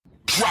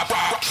Drop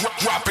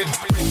it.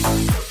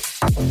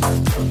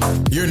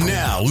 You're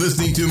now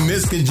listening to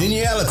Miss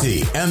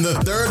Congeniality and the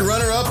Third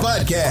Runner-Up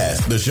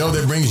Podcast, the show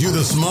that brings you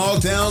the small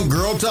town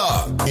girl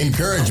talk,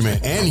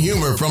 encouragement, and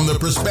humor from the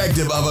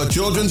perspective of a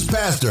children's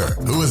pastor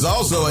who is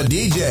also a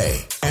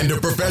DJ and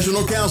a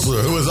professional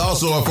counselor who is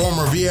also a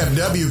former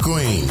VFW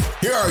queen.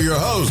 Here are your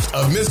hosts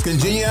of Miss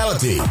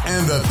Congeniality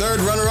and the Third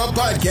Runner-Up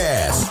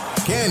Podcast,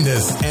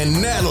 Candace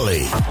and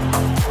Natalie.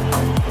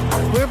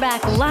 We're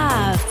back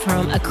live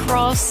from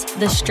across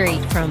the street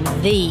from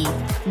the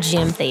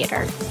Gym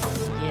Theater.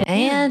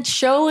 And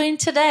showing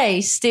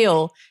today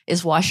still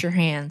is wash your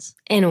hands.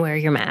 And wear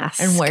your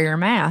mask.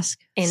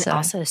 And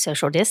also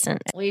social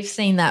distance. We've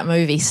seen that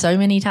movie so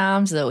many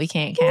times that we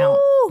can't count.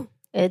 Woo!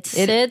 It's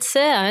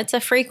a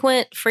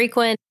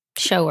frequent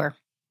shower.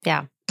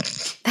 Yeah.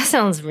 That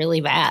sounds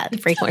really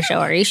bad. Frequent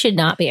shower. You should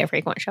not be a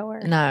frequent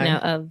shower. No.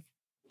 Of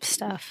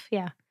stuff.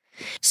 Yeah.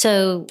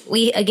 So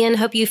we, again,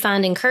 hope you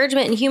find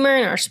encouragement and humor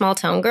in our small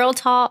town girl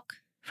talk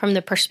from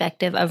the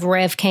perspective of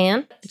Rev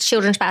Can,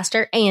 children's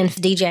pastor and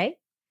DJ.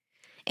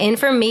 And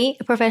from me,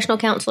 a professional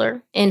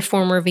counselor and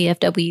former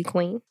VFW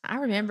queen. I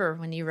remember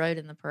when you rode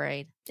in the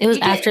parade. It was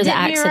after the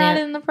accident. You ride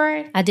in the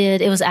parade? I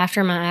did. It was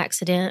after my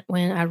accident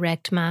when I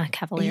wrecked my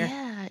Cavalier.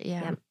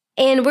 Yeah.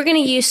 And we're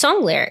going to use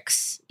song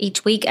lyrics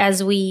each week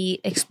as we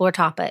explore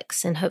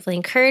topics and hopefully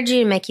encourage you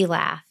and make you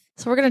laugh.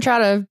 So we're going to try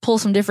to pull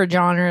some different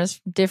genres,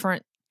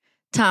 different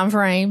time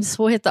frames.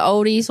 We'll hit the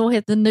oldies. We'll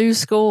hit the new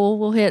school.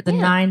 We'll hit the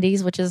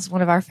 90s, which is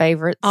one of our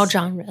favorites. All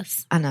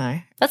genres. I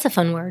know. That's a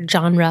fun word.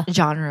 Genres.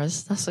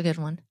 That's a good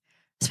one.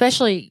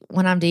 Especially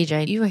when I'm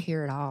DJing, you will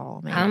hear it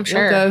all. Man. I'm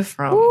sure. You'll go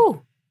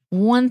from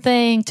one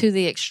thing to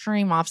the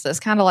extreme opposite.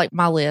 It's kind of like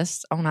my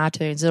list on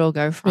iTunes. It'll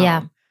go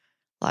from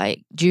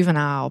like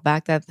Juvenile,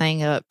 back that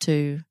thing up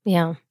to...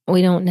 Yeah.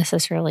 We don't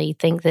necessarily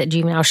think that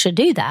Juvenile should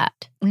do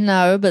that.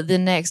 No, but the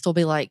next will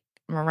be like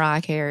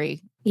Mariah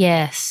Carey.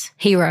 Yes.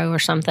 Hero or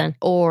something.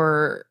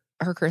 Or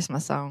her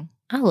Christmas song.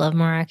 I love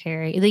Mariah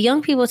Carey. The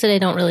young people today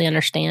don't really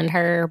understand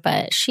her,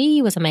 but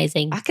she was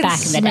amazing I can back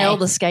in the day. smell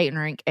the skating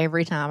rink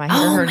every time I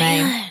hear her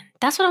name.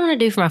 That's what I want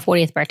to do for my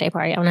 40th birthday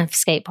party. I want to have a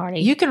skate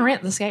party. You can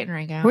rent the skating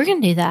rink out. We're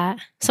going to do that.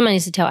 Somebody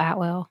needs to tell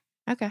Atwell.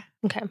 Okay.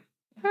 All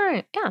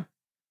right. Yeah.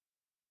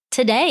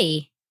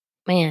 Today,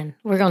 man,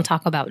 we're going to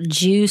talk about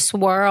Juice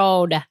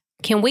WRLD.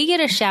 Can we get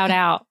a shout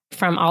out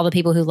from all the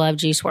people who love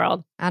Juice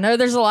WRLD? I know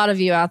there's a lot of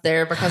you out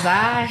there because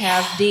I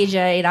have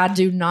DJ'd. I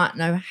do not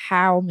know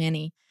how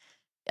many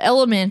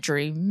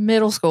elementary,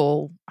 middle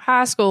school,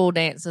 high school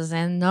dances,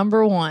 and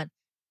number one,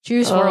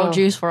 Juice WRLD,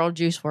 Juice WRLD,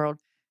 Juice WRLD.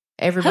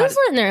 Everybody. Who's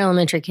letting their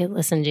elementary kid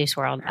listen to Juice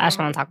WRLD? I just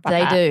want to talk about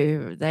that.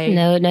 They do.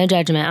 No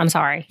judgment. I'm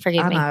sorry.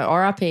 Forgive me. I know.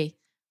 R.I.P.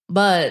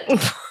 But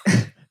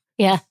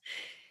yeah.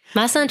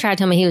 My son tried to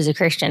tell me he was a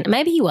Christian.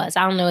 Maybe he was.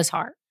 I don't know his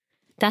heart.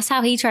 That's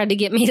how he tried to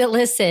get me to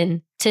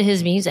listen to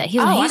his music. He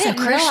was like, he's I a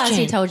didn't Christian. realize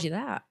he told you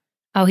that.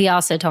 Oh, he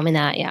also told me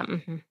that. Yeah.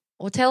 Mm-hmm.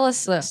 Well, tell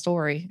us the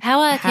story.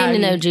 How I came to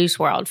know Juice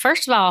WRLD.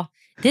 First of all,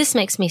 this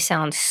makes me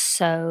sound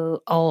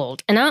so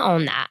old, and I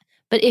own that.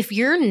 But if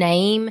your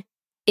name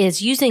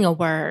is using a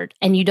word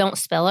and you don't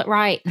spell it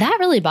right, that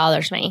really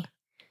bothers me.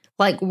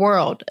 Like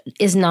world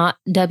is not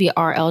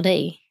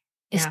WRLD.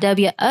 It's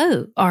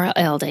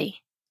WORLD.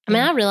 I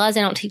mean, I realize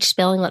they don't teach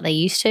spelling like they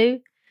used to,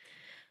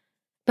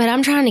 but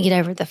I'm trying to get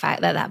over the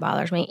fact that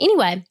bothers me.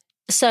 Anyway,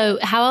 so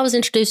how I was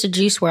introduced to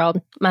Juice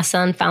WRLD, my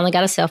son finally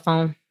got a cell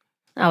phone.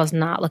 I was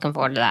not looking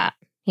forward to that.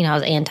 You know, I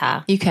was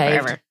anti. You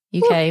caved. Forever.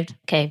 You caved.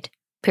 Caved.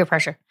 Peer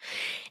pressure.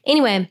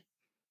 Anyway,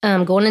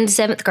 going into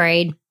 7th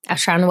grade, I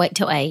was trying to wait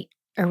till 8,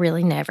 or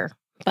really never,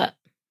 but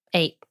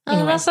 8.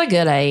 Anyway. Oh, that's a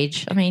good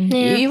age. I mean,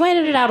 you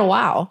waited it out a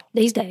while.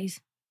 These days,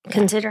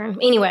 considering.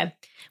 Anyway,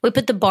 we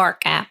put the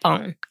Bark app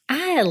on.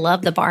 I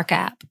love the Bark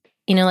app.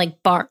 You know,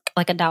 like bark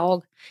like a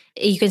dog.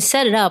 You can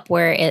set it up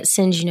where it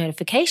sends you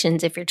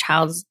notifications if your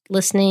child's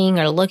listening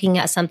or looking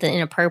at something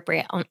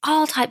inappropriate on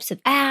all types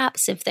of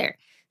apps, if they're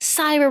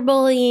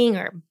cyberbullying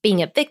or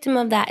being a victim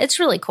of that. It's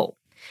really cool.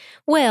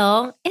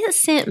 Well, it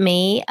sent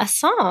me a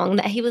song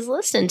that he was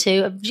listening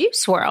to of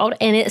Juice WRLD,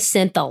 and it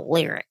sent the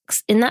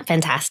lyrics. Isn't that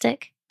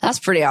fantastic? That's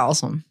pretty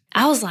awesome.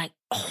 I was like,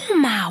 oh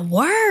my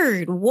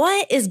word,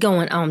 what is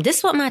going on? This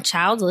is what my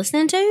child's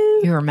listening to?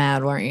 You were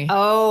mad, weren't you?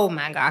 Oh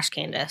my gosh,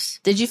 Candace.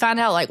 Did you find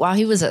out like while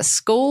he was at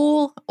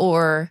school,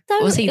 or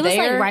was he there? It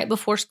was like right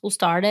before school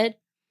started.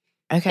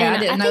 Okay, And I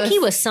didn't know. think he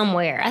was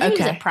somewhere. I think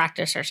he was Okay. at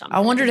practice or something. I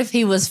wondered if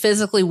he was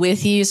physically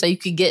with you so you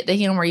could get to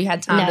him, or you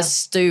had time No. to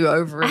stew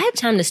over. I had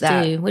time to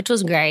that. stew, which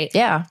was great.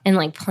 Yeah. And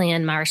like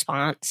plan my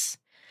response.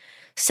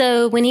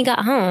 So when he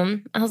got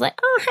home, I was like,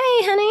 oh,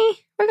 hey, honey,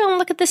 we're going to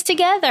look at this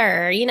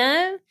together, you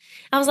know?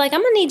 I was like,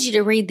 I'm going to need you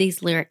to read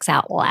these lyrics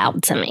out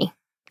loud to me.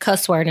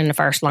 Cuss word in the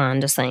first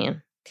line, just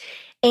saying.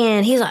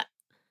 And he's like,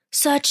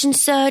 such and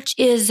such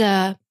is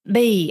a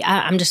B.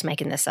 I'm just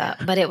making this up,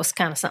 but it was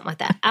kind of something like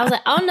that. I was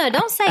like, oh, no,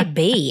 don't say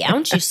B. I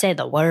want you to say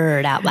the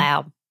word out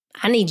loud.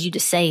 I need you to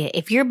say it.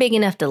 If you're big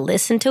enough to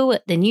listen to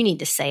it, then you need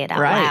to say it out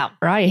loud.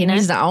 Right. He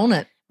needs to own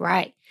it.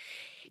 Right.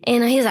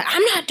 And he's like,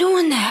 I'm not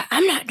doing that.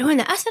 I'm not doing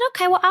that. I said,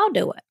 okay, well, I'll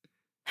do it.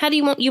 How do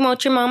you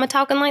want your mama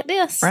talking like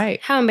this? Right.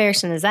 How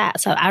embarrassing is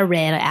that? So I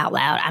read it out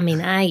loud. I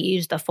mean, I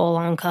used a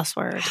full-on cuss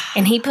word.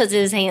 And he puts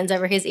his hands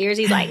over his ears.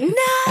 He's like,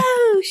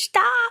 no,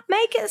 stop.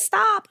 Make it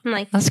stop. I'm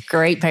like, that's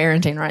great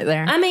parenting right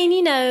there. I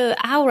mean,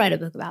 I'll write a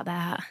book about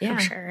that. Yeah. I'm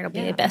sure it'll be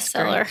a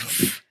bestseller.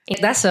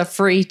 That's a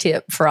free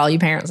tip for all you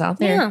parents out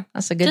there. Yeah.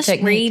 That's a good Just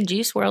technique. read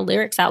Juice WRLD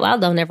lyrics out loud.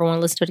 They'll never want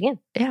to listen to it again.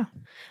 Yeah.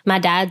 My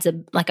dad's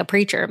a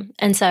preacher.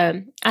 And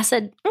so I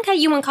said, okay,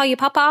 you want to call your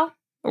papa?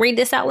 Read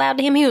this out loud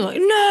to him? He was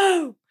like,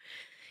 no.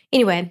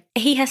 Anyway,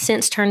 he has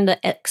since turned the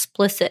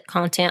explicit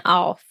content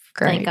off.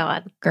 Great. Thank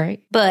God.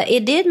 Great. But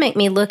it did make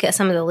me look at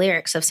some of the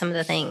lyrics of some of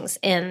the things.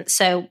 And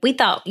so we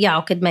thought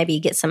y'all could maybe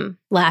get some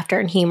laughter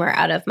and humor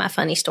out of my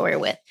funny story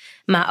with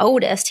my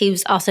oldest. He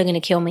was also going to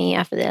kill me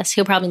after this.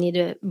 He'll probably need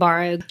to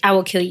borrow I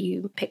Will Kill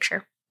You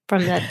picture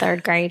from the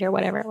third grade or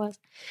whatever it was.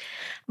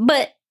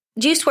 But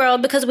Juice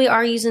WRLD, because we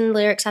are using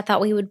lyrics, I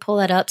thought we would pull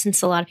that up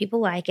since a lot of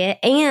people like it.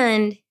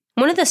 And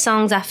one of the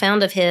songs I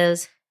found of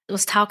his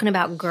was talking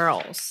about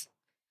girls.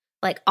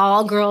 Like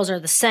all girls are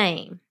the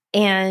same.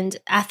 And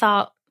I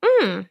thought,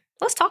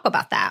 let's talk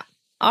about that.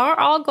 Are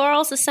all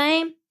girls the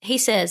same? He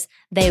says,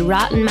 they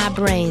rot in my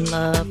brain,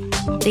 love.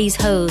 These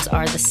hoes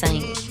are the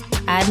same.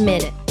 I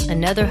admit it.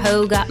 Another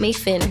hoe got me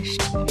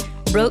finished.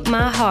 Broke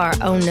my heart.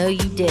 Oh, no, you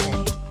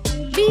didn't.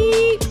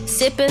 Beep.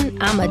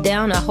 Sipping. I'm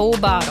down a whole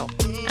bottle.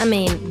 I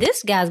mean,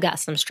 this guy's got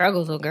some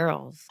struggles with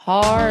girls.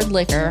 Hard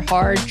liquor,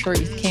 hard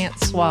truth, can't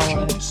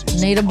swallow.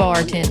 Need a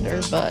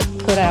bartender, but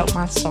put out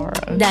my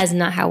sorrow. That's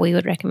not how we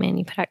would recommend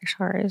you put out your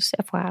sorrows,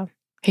 FYI.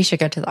 He should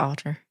go to the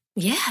altar.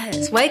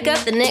 Yes. Wake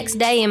up the next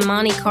day in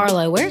Monte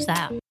Carlo. Where's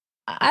that?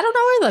 I don't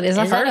know where that is.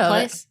 I've heard of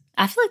it.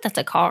 I feel like that's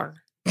a car.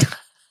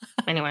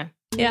 Anyway.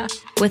 Yeah.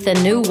 With a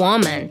new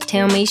woman.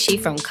 Tell me she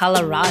from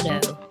Colorado.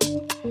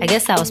 I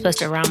guess that was supposed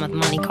to rhyme with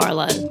Monte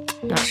Carlo.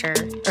 Not sure.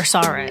 Or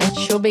sorrow. And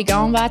she'll be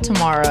gone by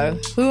tomorrow.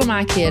 Who am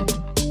I kidding?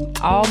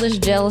 All this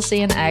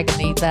jealousy and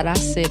agony that I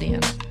sit in.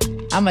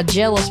 I'm a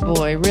jealous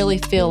boy, really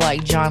feel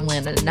like John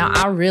Lennon. Now,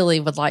 I really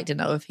would like to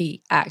know if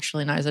he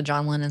actually knows a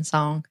John Lennon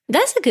song.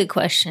 That's a good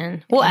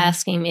question. We'll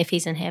ask him if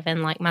he's in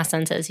heaven. Like my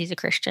son says he's a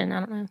Christian. I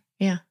don't know.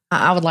 Yeah,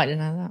 I would like to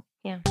know that.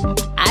 Yeah.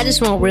 I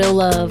just want real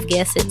love.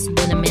 Guess it's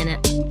been a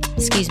minute.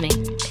 Excuse me.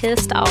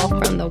 Pissed off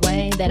from the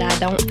way that I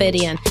don't fit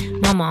in.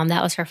 My mom,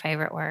 that was her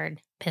favorite word.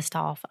 Pissed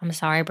off. I'm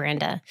sorry,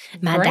 Brenda.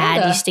 My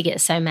dad used to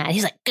get so mad.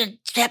 He's like,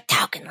 stop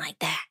talking like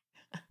that.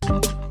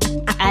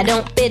 I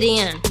don't fit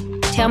in.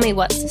 Tell me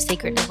what's the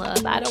secret to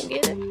love. I don't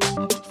get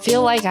it.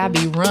 Feel like I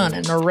be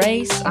running a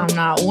race. I'm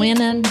not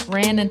winning.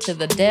 Ran into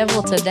the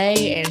devil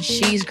today and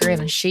she's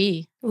grinning.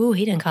 She. Ooh,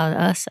 he didn't call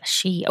us a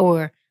she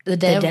or the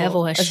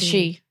devil a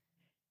she.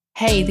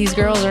 Hey, these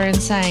girls are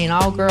insane.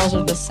 All girls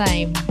are the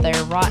same.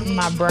 They're rotting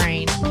my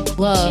brain.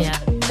 Love. Yeah.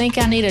 Think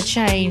I need a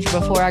change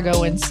before I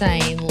go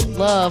insane.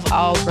 Love,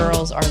 all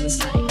girls are the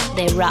same.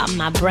 They rot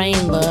my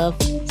brain,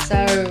 love.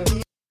 So,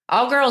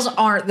 all girls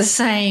aren't the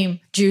same,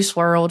 Juice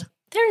WRLD.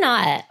 They're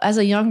not. As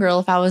a young girl,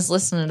 if I was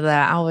listening to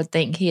that, I would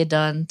think he had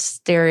done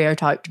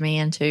stereotyped me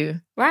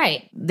into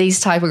these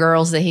type of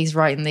girls that he's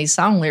writing these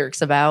song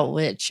lyrics about,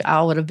 which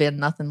I would have been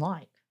nothing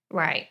like.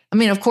 Right. I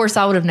mean, of course,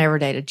 I would have never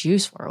dated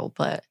Juice WRLD,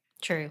 but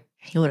true.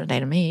 He wouldn't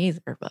dated me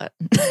either, but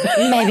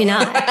maybe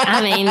not.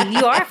 I mean,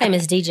 you are a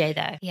famous DJ,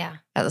 though. Yeah.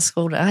 At the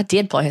school, I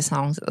did play his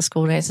songs at the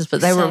school dances,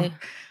 but they were.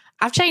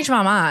 I've changed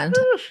my mind.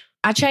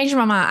 I changed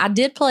my mind. I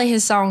did play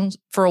his songs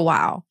for a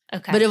while.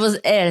 Okay. But it was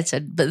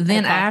edited. But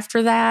then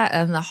after that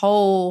and the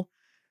whole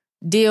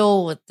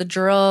deal with the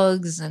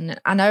drugs, and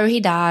I know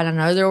he died. I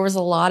know there was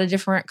a lot of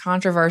different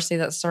controversy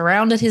that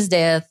surrounded his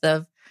death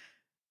of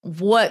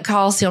what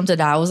caused him to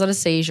die. Was it a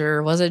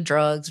seizure? Was it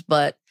drugs?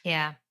 But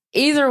yeah,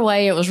 either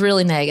way, it was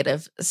really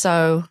negative.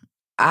 So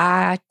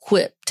I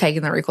quit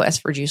taking the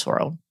request for Juice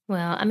WRLD.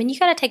 Well, I mean, you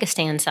got to take a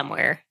stand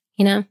somewhere,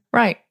 you know?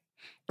 Right.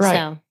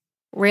 So,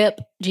 rip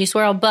Juice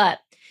WRLD. But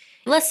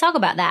let's talk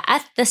about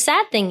that. The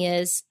sad thing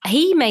is,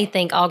 he may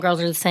think all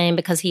girls are the same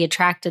because he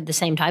attracted the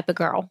same type of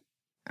girl.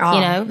 Oh,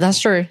 you know? That's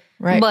true.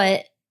 Right.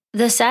 But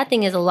the sad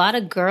thing is a lot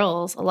of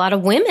girls, a lot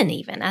of women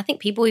even, I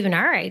think people even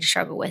our age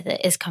struggle with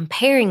it, is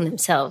comparing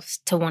themselves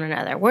to one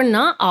another. We're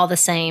not all the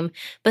same,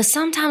 but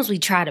sometimes we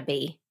try to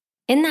be.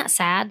 Isn't that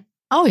sad?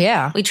 Oh,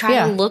 yeah. We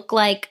try to look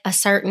like a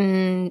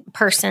certain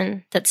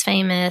person that's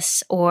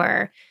famous,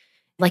 or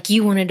like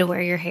you wanted to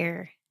wear your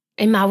hair.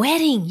 In my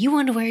wedding, you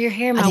wanted to wear your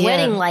hair in my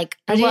wedding. Like,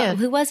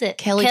 who was it?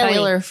 Kelly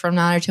Taylor from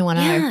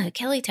 90210. Yeah,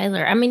 Kelly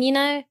Taylor. I mean, you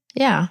know.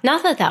 Yeah.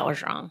 Not that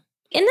was wrong.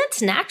 And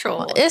that's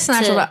natural. It's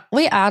natural.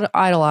 We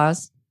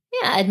idolize.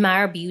 Yeah,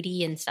 admire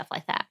beauty and stuff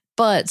like that.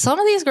 But some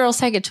of these girls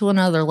take it to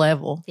another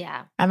level.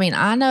 Yeah. I mean,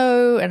 I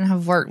know and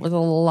have worked with a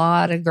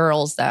lot of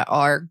girls that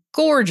are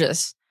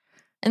gorgeous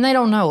and they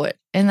don't know it.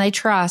 And they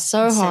try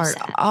so hard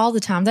all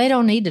the time. They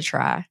don't need to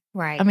try.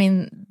 Right. I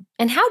mean.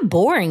 And how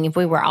boring if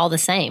we were all the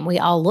same. We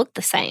all look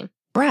the same.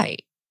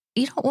 Right.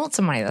 You don't want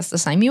somebody that's the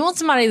same. You want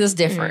somebody that's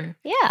different.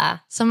 Yeah.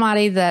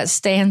 Somebody that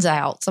stands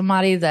out.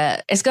 Somebody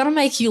that is going to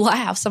make you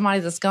laugh.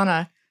 Somebody that's going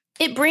to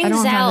It brings I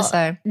don't know how to out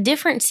say.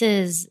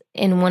 differences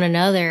in one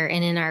another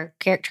and in our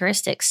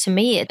characteristics. To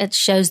me, it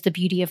shows the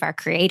beauty of our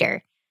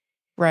Creator.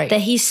 Right.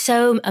 That He's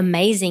so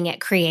amazing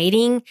at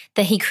creating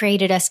that He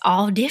created us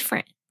all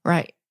different.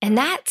 Right. And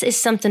that is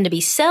something to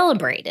be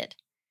celebrated.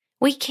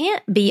 We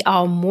can't be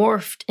all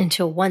morphed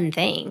into one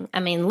thing. I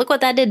mean, look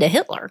what that did to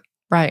Hitler.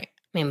 Right.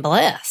 I mean,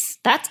 bless.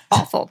 That's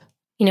awful.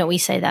 You know, we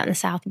say that in the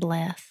South,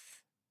 bless.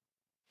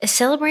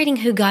 Celebrating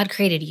who God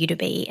created you to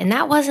be. And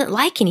that wasn't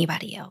like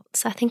anybody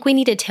else. I think we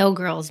need to tell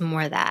girls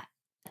more of that.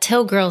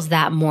 Tell girls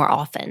that more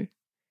often.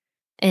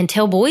 And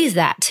tell boys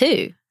that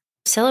too.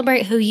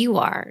 Celebrate who you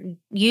are.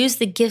 Use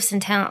the gifts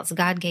and talents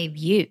God gave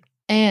you.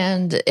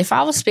 And if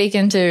I was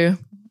speaking to,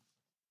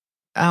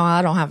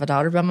 I don't have a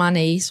daughter, but my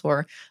niece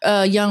or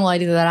a young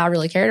lady that I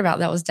really cared about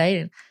that was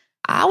dating,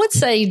 I would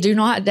say do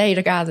not date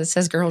a guy that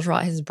says girls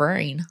rot his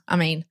brain. I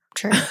mean,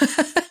 True.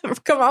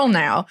 come on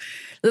now.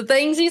 The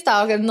things he's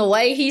talking, the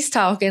way he's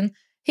talking,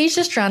 he's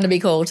just trying to be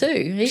cool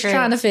too. He's True.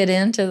 trying to fit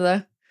into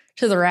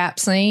the rap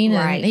scene,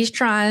 Right. and he's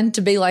trying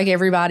to be like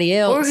everybody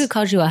else. Or who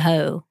calls you a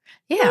hoe.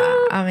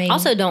 Yeah, I mean,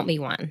 Also, don't be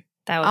one.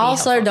 That would be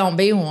also helpful. don't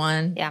be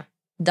one. Yeah.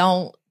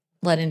 Don't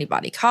let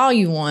anybody call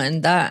you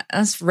one.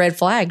 That's red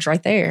flags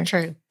right there.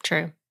 True.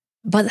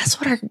 But that's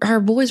what our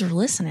boys were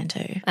listening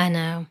to. I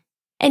know.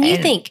 And you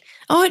And- think,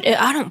 oh,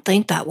 I don't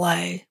think that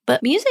way.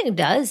 But music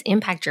does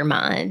impact your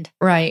mind,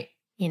 Right.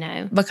 you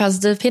know. Because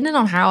depending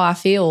on how I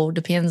feel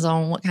depends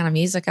on what kind of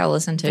music I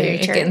listen to. Very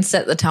It true. can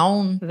set the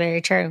tone.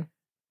 Very true.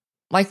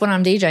 Like when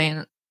I'm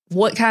DJing,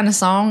 what kind of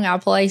song I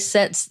play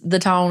sets the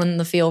tone and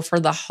the feel for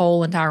the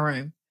whole entire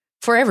room,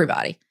 for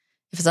everybody.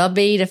 If it's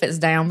upbeat, if it's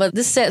down. But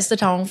this sets the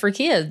tone for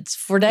kids,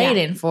 for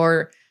dating,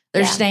 for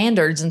their Yeah.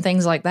 standards and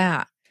things like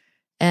that.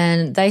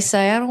 And they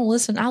say, I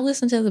listen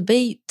to the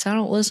beats. I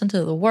don't listen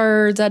to the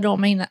words. I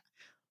don't mean that.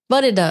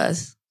 But it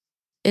does.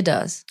 It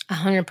does.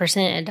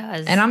 100% it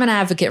does. And I'm an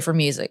advocate for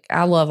music.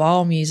 I love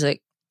all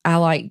music. I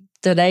like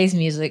today's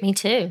music. Me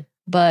too.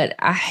 But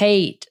I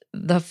hate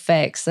the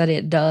effects that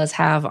it does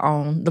have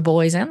on the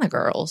boys and the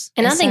girls.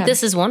 And I It's think sad.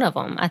 this is one of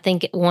them. I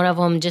think one of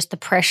them, just the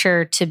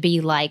pressure to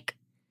be like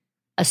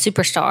a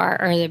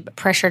superstar or the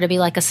pressure to be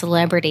like a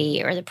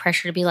celebrity or the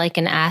pressure to be like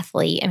an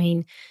athlete. I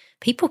mean,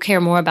 people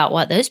care more about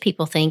what those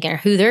people think or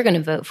who they're going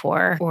to vote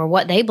for or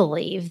what they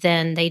believe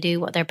than they do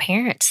what their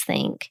parents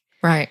think,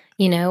 Right.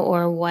 you know,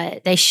 or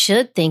what they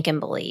should think and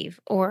believe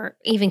or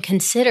even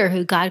consider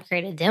who God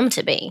created them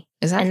to be.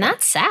 Exactly. And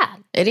that's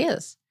sad. It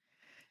is.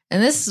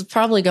 And this is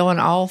probably going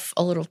off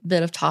a little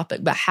bit of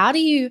topic, but how do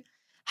you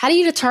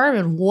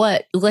determine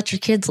what you let your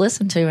kids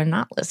listen to and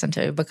not listen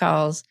to?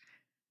 Because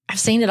I've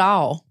seen it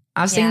all.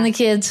 I've seen Yeah. the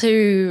kids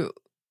who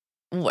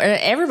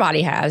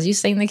everybody has. You've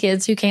seen the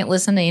kids who can't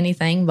listen to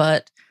anything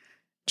but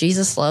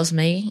Jesus loves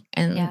me,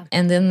 and Yeah.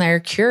 and then they're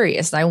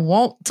curious. They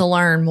want to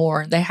learn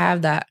more. They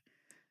have that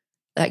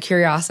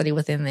curiosity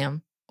within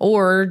them.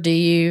 Or do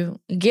you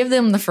give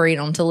them the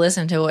freedom to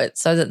listen to it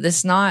so that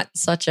it's not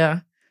such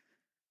a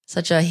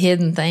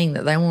hidden thing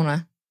that they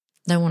want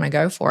to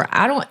go for?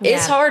 It's Yeah.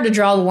 hard to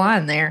draw the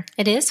line there.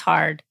 It is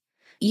hard.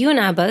 You and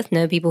I both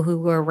know people who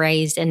were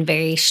raised in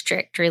very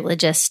strict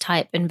religious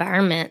type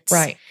environments.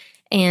 Right.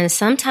 And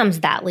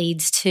sometimes that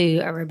leads to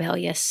a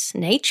rebellious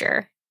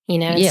nature, you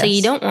know? And so Yes.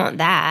 you don't want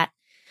that.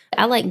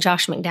 I like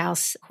Josh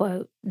McDowell's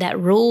quote that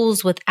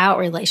rules without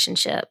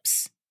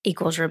relationships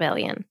equals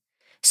rebellion.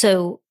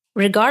 So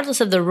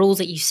regardless of the rules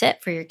that you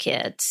set for your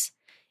kids,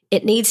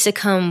 it needs to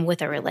come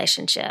with a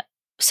relationship.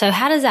 So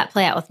how does that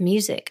play out with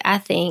music? I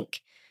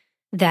think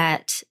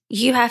that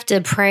you have to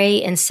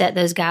pray and set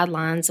those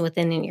guidelines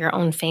within your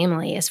own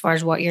family as far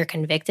as what you're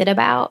convicted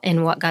about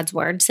and what God's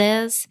word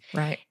says,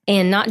 Right.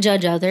 and not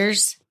judge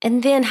others.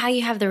 And then how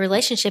you have the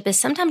relationship is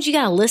sometimes you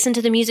got to listen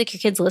to the music your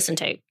kids listen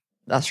to.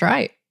 That's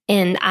right.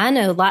 And I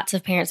know lots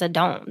of parents that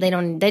don't.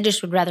 They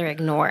just would rather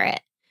ignore it.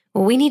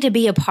 Well, we need to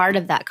be a part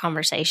of that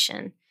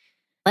conversation.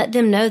 Let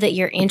them know that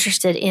you're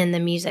interested in the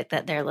music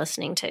that they're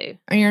listening to.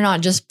 And you're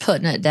not just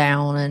putting it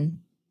down and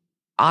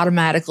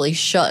automatically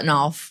shutting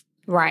off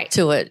Right.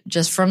 to it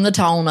just from the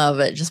tone of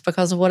it, just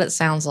because of what it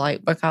sounds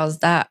like, because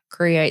that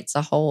creates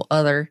a whole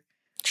other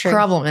True.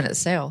 problem in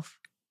itself.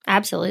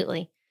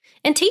 Absolutely.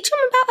 And teach them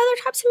about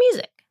other types of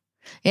music.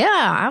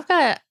 Yeah, I've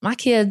got my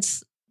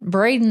kids,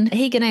 Braden,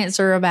 he can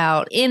answer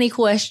about any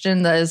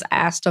question that is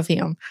asked of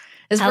him.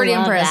 It's I pretty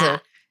love impressive.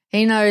 that.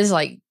 He knows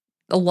like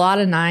a lot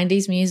of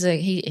 90s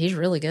music. He's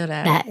really good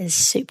at it. That is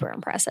super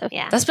impressive.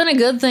 Yeah. That's been a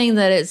good thing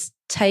that it's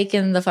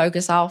taken the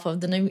focus off of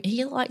the new.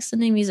 He likes the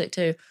new music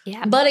too,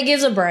 Yeah. but it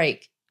gives a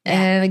break Yeah.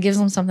 and it gives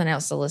them something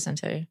else to listen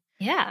to.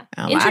 Yeah.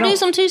 I Introduce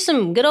don't- them to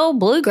some good old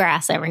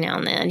bluegrass every now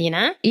and then, you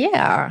know?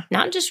 Yeah,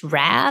 Not just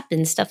rap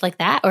and stuff like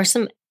that. Or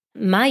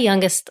my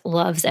youngest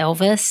loves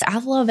Elvis. I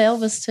love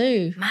Elvis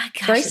too. My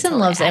gosh. Grayson it's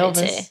loves I do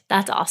Elvis. too.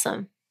 That's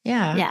awesome.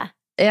 Yeah. Yeah.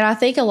 And I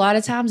think a lot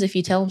of times if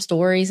you tell them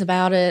stories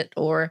about it,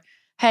 or,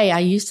 hey, I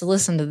used to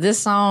listen to this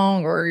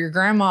song, or your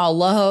grandma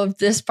loved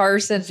this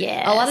person,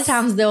 Yes. a lot of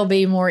times they'll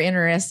be more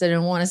interested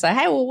and want to say,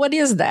 hey, well, what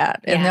is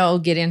that? And Yeah. they'll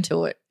get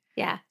into it.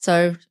 Yeah.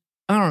 So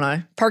I don't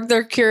know, perk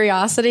their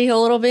curiosity a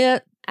little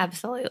bit.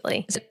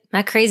 Absolutely.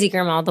 My crazy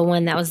grandma, the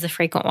one that was the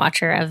frequent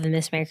watcher of the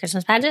Miss Merry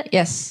Christmas pageant,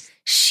 Yes.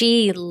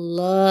 she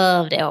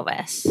loved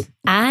Elvis.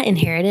 I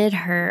inherited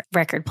her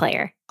record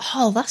player.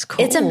 Oh, that's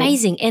cool. It's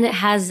amazing. And it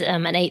has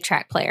an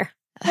 8-track player.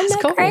 That's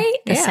Isn't that cool. great?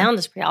 The Yeah. sound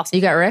is pretty awesome.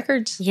 You got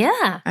records?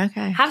 Yeah.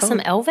 Okay. Have cool. some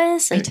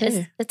Elvis. Me And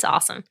too. It's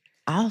awesome.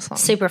 Awesome.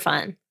 Super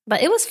fun.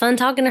 But it was fun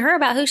talking to her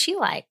about who she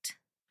liked.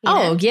 you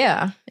know?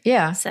 Yeah.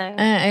 Yeah. So,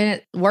 And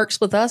it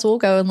works with us. We'll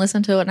go and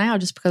listen to it now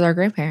just because our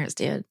grandparents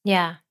did.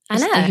 yeah. I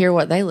Just know. to hear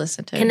what they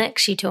listened to.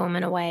 Connects you to them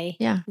in a way.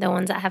 Yeah. The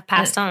ones that have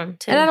passed on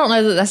too. And I don't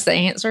know that that's the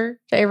answer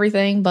to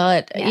everything,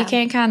 but Yeah. you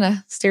can kind of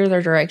steer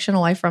their direction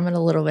away from it a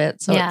little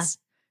bit. So Yeah. it's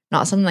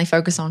not something they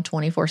focus on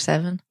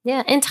 24/7.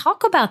 Yeah. And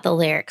talk about the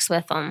lyrics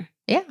with them.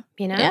 Yeah.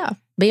 You know? Yeah.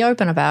 Be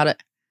open about it.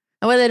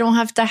 That way they don't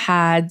have to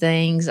hide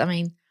things. I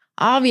mean,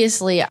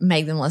 obviously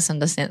make them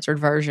listen to censored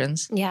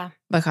versions Yeah.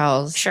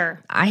 because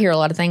Sure. I hear a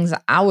lot of things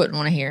I wouldn't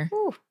want to hear.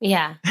 Ooh,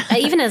 yeah.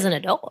 Even as an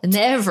adult.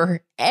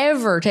 Never,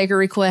 ever take a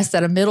request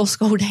at a middle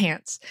school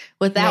dance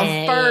without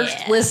Yeah.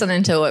 first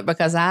listening to it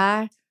because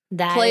That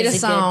played is a a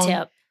song. good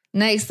tip.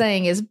 next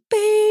thing is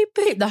beep,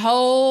 beep. The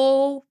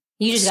whole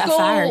You just got School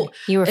fired.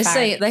 You were is fired.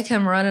 saying, they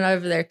come running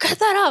over there, cut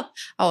that up.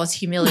 Oh, it's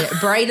humiliating.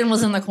 Braden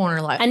was in the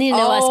corner like, I need to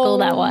know what school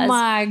that was. Oh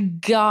my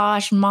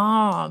gosh,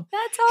 Mom.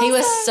 That's awesome. He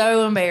was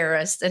so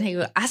embarrassed.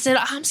 And I said,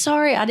 I'm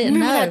sorry, I didn't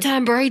Remember know. that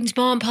time Braden's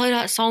mom played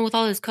that song with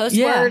all those cuss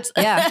Yeah, words?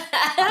 yeah.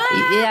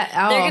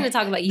 Yeah. They're oh. going to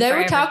talk about you They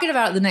forever. were talking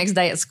about it the next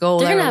day at school.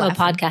 They're They going to were have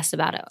a laughing. podcast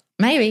about it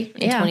Maybe.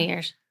 in 20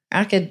 years.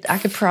 I could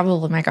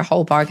probably make a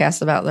whole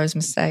podcast about those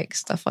mistakes,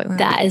 stuff like that.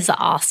 That is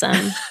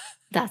awesome.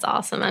 That's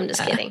awesome. I'm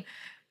just kidding.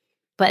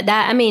 But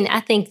I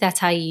think that's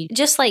how you,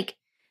 just like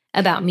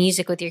about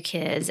music with your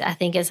kids, I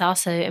think it's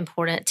also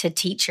important to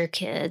teach your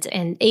kids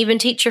and even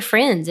teach your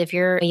friends, if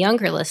you're a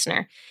younger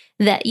listener,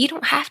 that you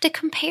don't have to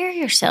compare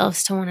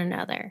yourselves to one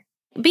another.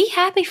 Be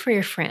happy for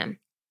your friend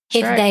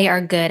if Sure. they are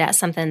good at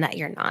something that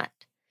you're not.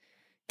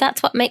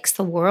 That's what makes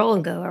the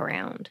world go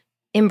around.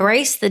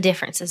 Embrace the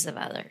differences of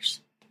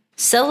others.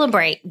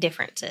 Celebrate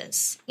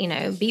differences.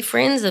 Be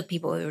friends of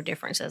people who are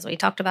differences. We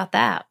talked about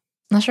that.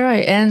 That's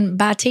right. And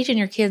by teaching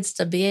your kids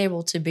to be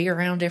able to be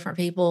around different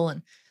people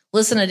and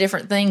listen to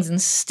different things and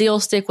still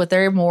stick with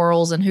their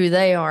morals and who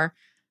they are,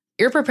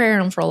 you're preparing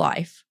them for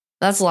life.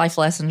 That's life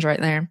lessons right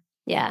there.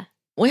 Yeah.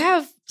 We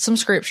have some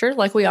scripture,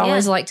 like we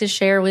always like to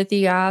share with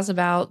you guys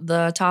about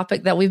the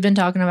topic that we've been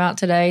talking about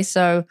today.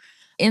 So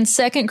in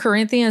 2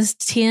 Corinthians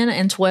 10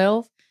 and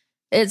 12,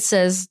 it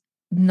says,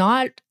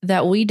 not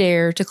that we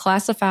dare to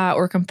classify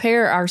or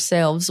compare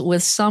ourselves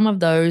with some of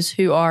those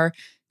who are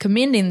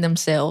commending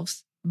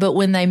themselves, but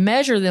when they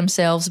measure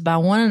themselves by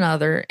one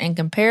another and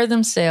compare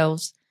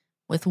themselves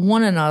with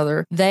one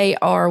another, they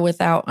are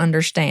without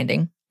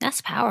understanding. That's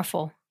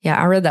powerful. Yeah,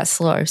 I read that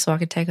slow so I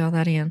could take all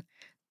that in.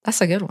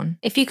 That's a good one.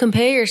 If you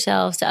compare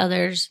yourselves to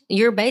others,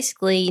 you're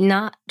basically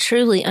not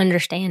truly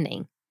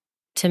understanding.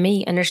 To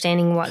me,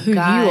 understanding what Who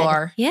God, you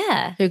are.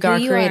 Yeah. Who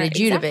God created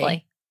you to Exactly.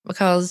 be.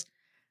 Because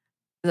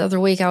the other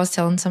week I was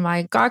telling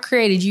somebody, God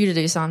created you to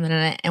do something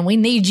and we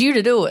need you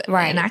to do it.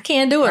 Right. And I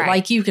can't do it Right.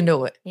 like you can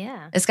do it.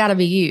 Yeah, It's got to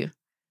be you.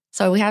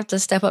 So we have to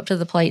step up to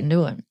the plate and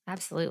do it.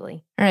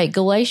 absolutely. All right.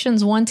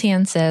 Galatians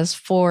 1:10 says,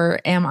 for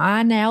am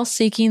I now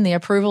seeking the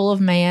approval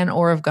of man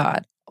or of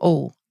God?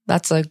 Oh,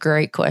 that's a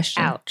great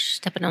question. Ouch.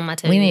 Stepping on my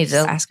toes. We need to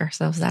ask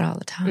ourselves that all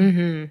the time.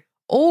 Mm-hmm.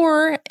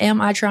 Or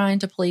am I trying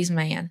to please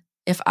man?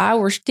 If I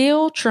were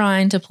still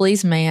trying to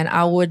please man,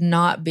 I would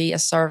not be a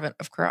servant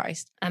of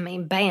Christ. I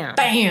mean, bam.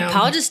 Bam.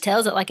 Paul just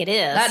tells it like it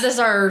is. That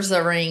deserves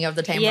the ring of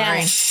the tambourine.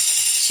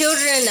 Yes.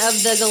 Children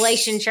of the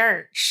Galatian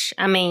church.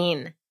 I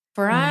mean,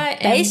 For I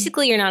am,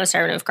 basically, you're not a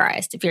servant of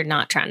Christ if you're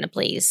not trying to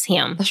please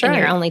him. That's And right.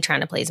 you're only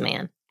trying to please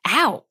man.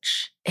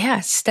 Ouch.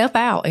 yeah, step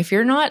out. If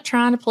you're not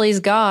trying to please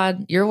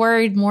God, you're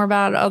worried more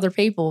about other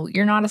people.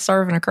 You're not a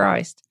servant of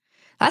Christ.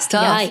 That's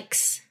tough.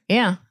 Yikes.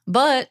 Yeah,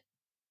 but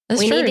it's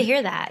We true. need to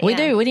hear that. We yeah.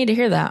 do. We need to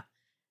hear that.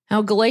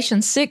 Now,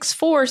 Galatians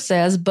 6:4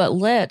 says, but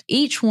let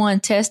each one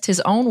test his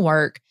own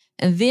work,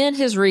 and then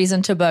his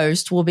reason to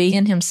boast will be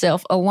in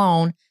himself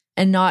alone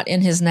and not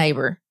in his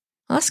neighbor.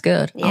 Well, that's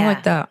good. I Yeah.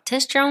 like that.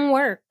 Test your own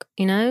work,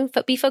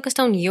 but be focused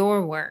on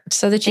your work.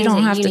 So that you Things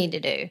don't that have you to need to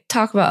do.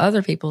 talk about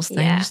other people's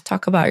things. Yeah.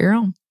 Talk about your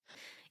own.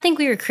 I think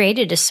we were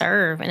created to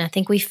serve, and I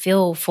think we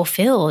feel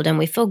fulfilled and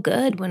we feel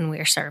good when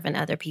we're serving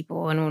other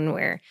people and when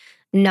we're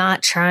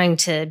not trying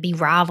to be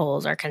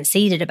rivals or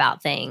conceited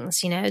about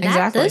things.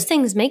 Exactly. Those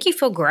things make you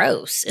feel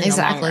gross in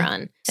Exactly. the long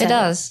run. It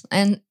does.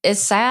 And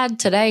it's sad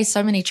today,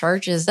 so many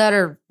churches that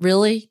are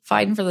really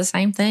fighting for the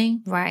same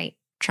thing, Right.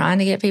 trying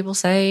to get people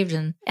saved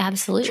and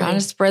Absolutely. trying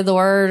to spread the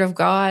word of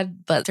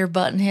God, but they're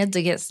butting heads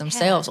against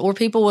themselves. Or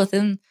people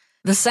within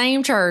the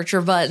same church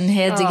are butting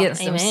heads Oh,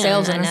 against amen.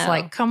 themselves. And I it's know.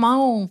 like, come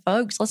on,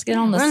 folks, let's get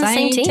Yeah, on the we're on the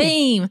same same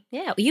team.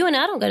 Yeah. You and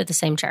I don't go to the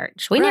same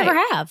church. We Right. never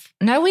have.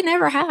 No, we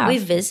never have.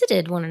 We've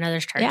visited one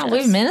another's churches. Yeah,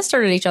 we've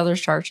ministered at each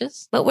other's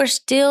churches. But we're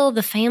still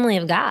the family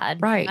of God.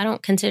 Right. I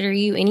don't consider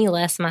you any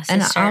less my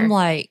And sister. I'm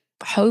like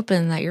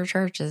hoping that your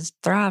church is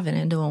thriving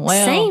and doing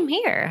well. Same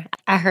here.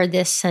 I heard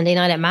this Sunday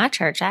night at my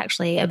church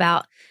actually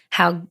about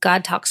how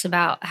God talks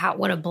about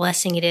what a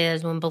blessing it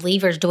is when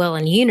believers dwell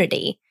in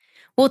unity.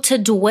 Well, to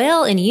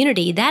dwell in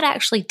unity, that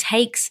actually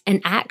takes an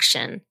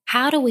action.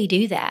 How do we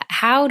do that?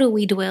 How do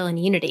we dwell in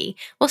unity?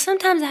 Well,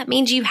 sometimes that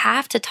means you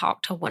have to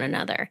talk to one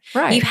another.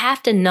 Right. You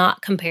have to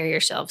not compare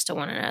yourselves to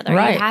one another.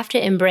 Right. You have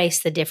to embrace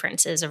the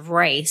differences of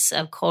race,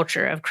 of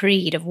culture, of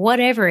creed, of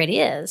whatever it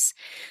is,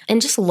 and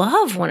just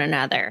love one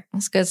another.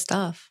 That's good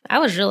stuff. I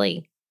was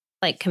really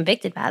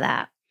convicted by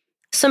that.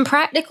 Some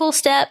practical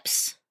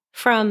steps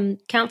from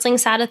counseling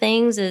side of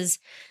things is,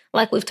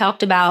 like we've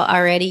talked about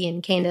already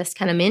and Candace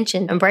kind of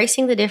mentioned,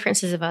 embracing the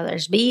differences of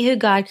others. Be who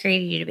God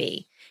created you to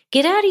be.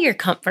 Get out of your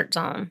comfort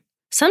zone.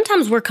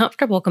 Sometimes we're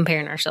comfortable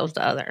comparing ourselves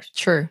to others.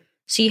 True.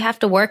 So you have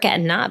to work at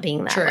not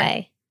being that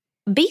way.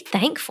 Be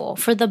thankful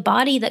for the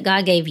body that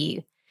God gave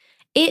you.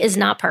 It is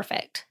not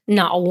perfect.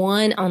 Not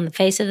one on the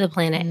face of the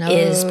planet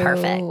is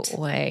perfect. No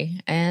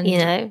way.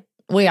 And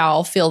we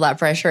all feel that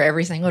pressure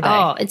every single day.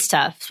 Oh, it's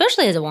tough,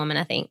 especially as a woman,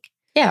 I think.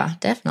 Yeah,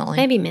 definitely.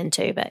 Maybe men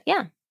too, but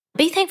yeah.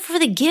 Be thankful for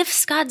the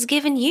gifts God's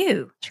given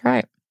you. That's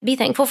right. Be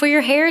thankful for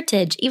your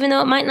heritage, even though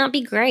it might not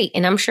be great.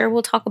 And I'm sure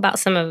we'll talk about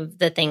some of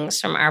the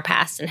things from our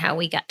past and how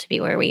we got to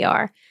be where we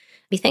are.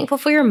 Be thankful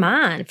for your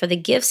mind, for the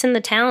gifts and the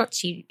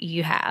talents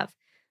you have.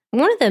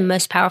 One of the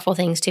most powerful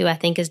things, too, I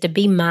think, is to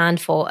be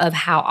mindful of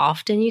how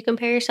often you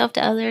compare yourself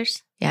to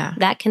others. Yeah.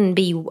 That can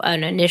be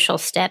an initial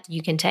step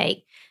you can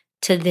take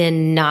to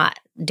then not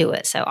do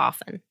it so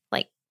often.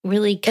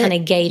 Really kind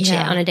of gauge it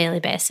on a daily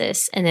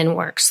basis and then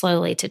work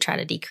slowly to try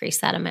to decrease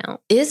that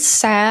amount. It's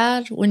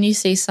sad when you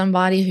see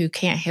somebody who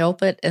can't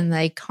help it and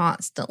they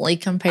constantly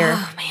compare.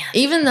 Oh, man.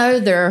 Even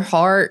though their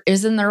heart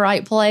is in the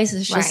right place,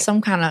 it's just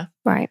some kind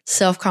of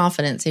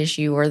self-confidence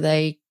issue where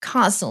they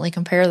constantly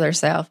compare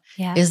themselves.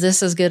 Yeah. Is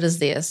this as good as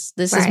this?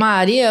 This is my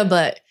idea,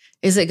 but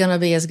is it going to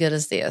be as good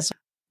as this?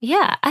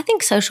 Yeah, I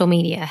think social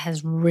media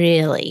has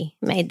really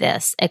made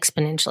this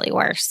exponentially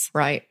worse.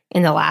 Right.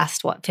 In the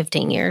last,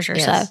 15 years or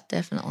so.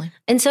 Definitely.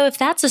 And so if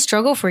that's a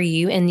struggle for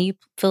you and you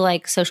feel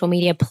like social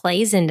media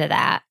plays into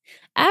that,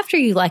 after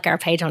you like our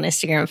page on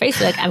Instagram and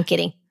Facebook, I'm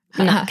kidding.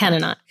 Kind of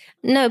not.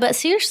 No, but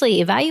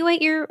seriously,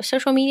 evaluate your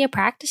social media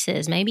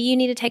practices. Maybe you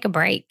need to take a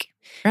break.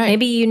 Right.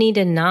 Maybe you need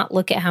to not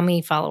look at how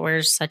many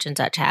followers such and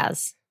such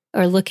has.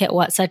 Or look at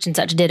what such and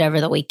such did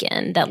over the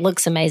weekend that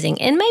looks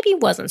amazing and maybe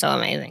wasn't so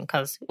amazing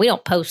because we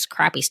don't post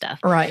crappy stuff.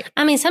 Right.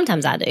 I mean,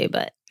 sometimes I do,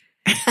 but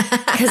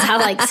because I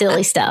like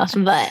silly stuff,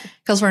 but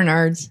because we're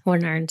nerds. We're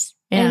nerds.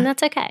 Yeah. And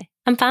that's okay.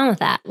 I'm fine with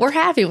that. We're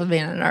happy with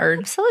being a nerd.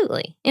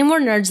 Absolutely. And we're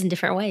nerds in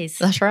different ways.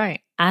 That's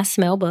right. I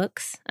smell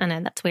books. I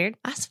know that's weird.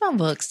 I smell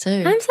books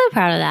too. I'm so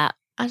proud of that.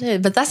 I do.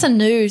 But that's a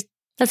new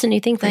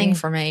thing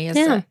for me.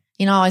 Yeah.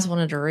 I always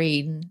wanted to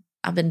read. And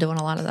I've been doing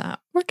a lot of that.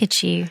 Look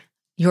at you.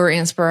 Your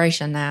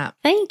inspiration, Nat.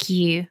 Thank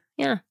you.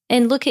 Yeah.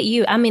 And look at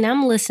you. I mean,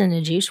 I'm listening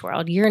to Juice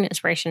World. You're an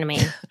inspiration to me.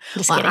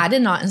 Just kidding. I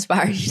did not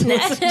inspire you to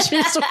listen to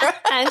Juice World.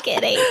 I'm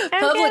kidding.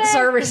 Public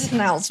service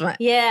announcement.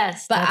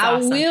 Yes. But I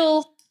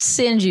will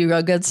send you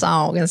a good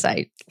song and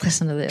say,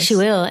 listen to this. She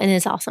will. And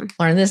it's awesome.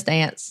 Learn this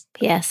dance.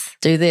 Yes.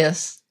 Do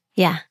this.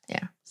 Yeah.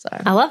 Yeah. So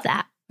I love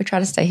that. We try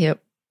to stay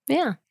hip.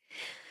 Yeah.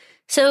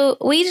 So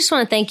we just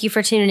want to thank you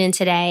for tuning in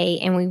today.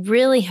 And we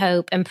really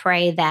hope and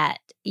pray that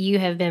you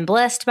have been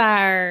blessed by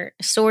our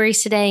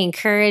stories today,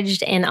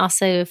 encouraged, and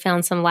also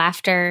found some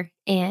laughter.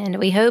 And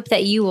we hope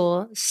that you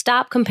will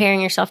stop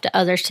comparing yourself to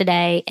others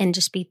today and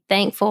just be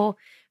thankful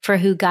for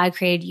who God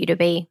created you to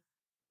be.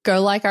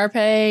 Go like our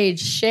page,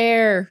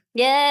 share.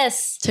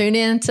 Yes. Tune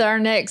in to our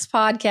next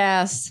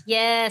podcast.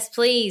 Yes,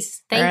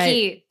 please. Thank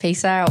you.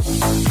 Peace out.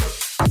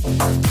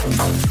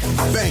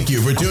 Thank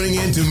you for tuning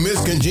in to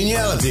Miss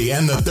Congeniality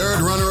and the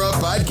Third Runner-Up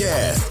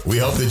Podcast. We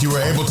hope that you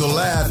were able to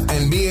laugh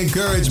and be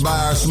encouraged by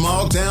our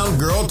small town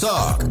girl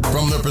talk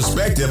from the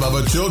perspective of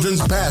a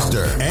children's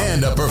pastor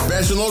and a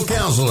professional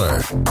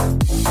counselor.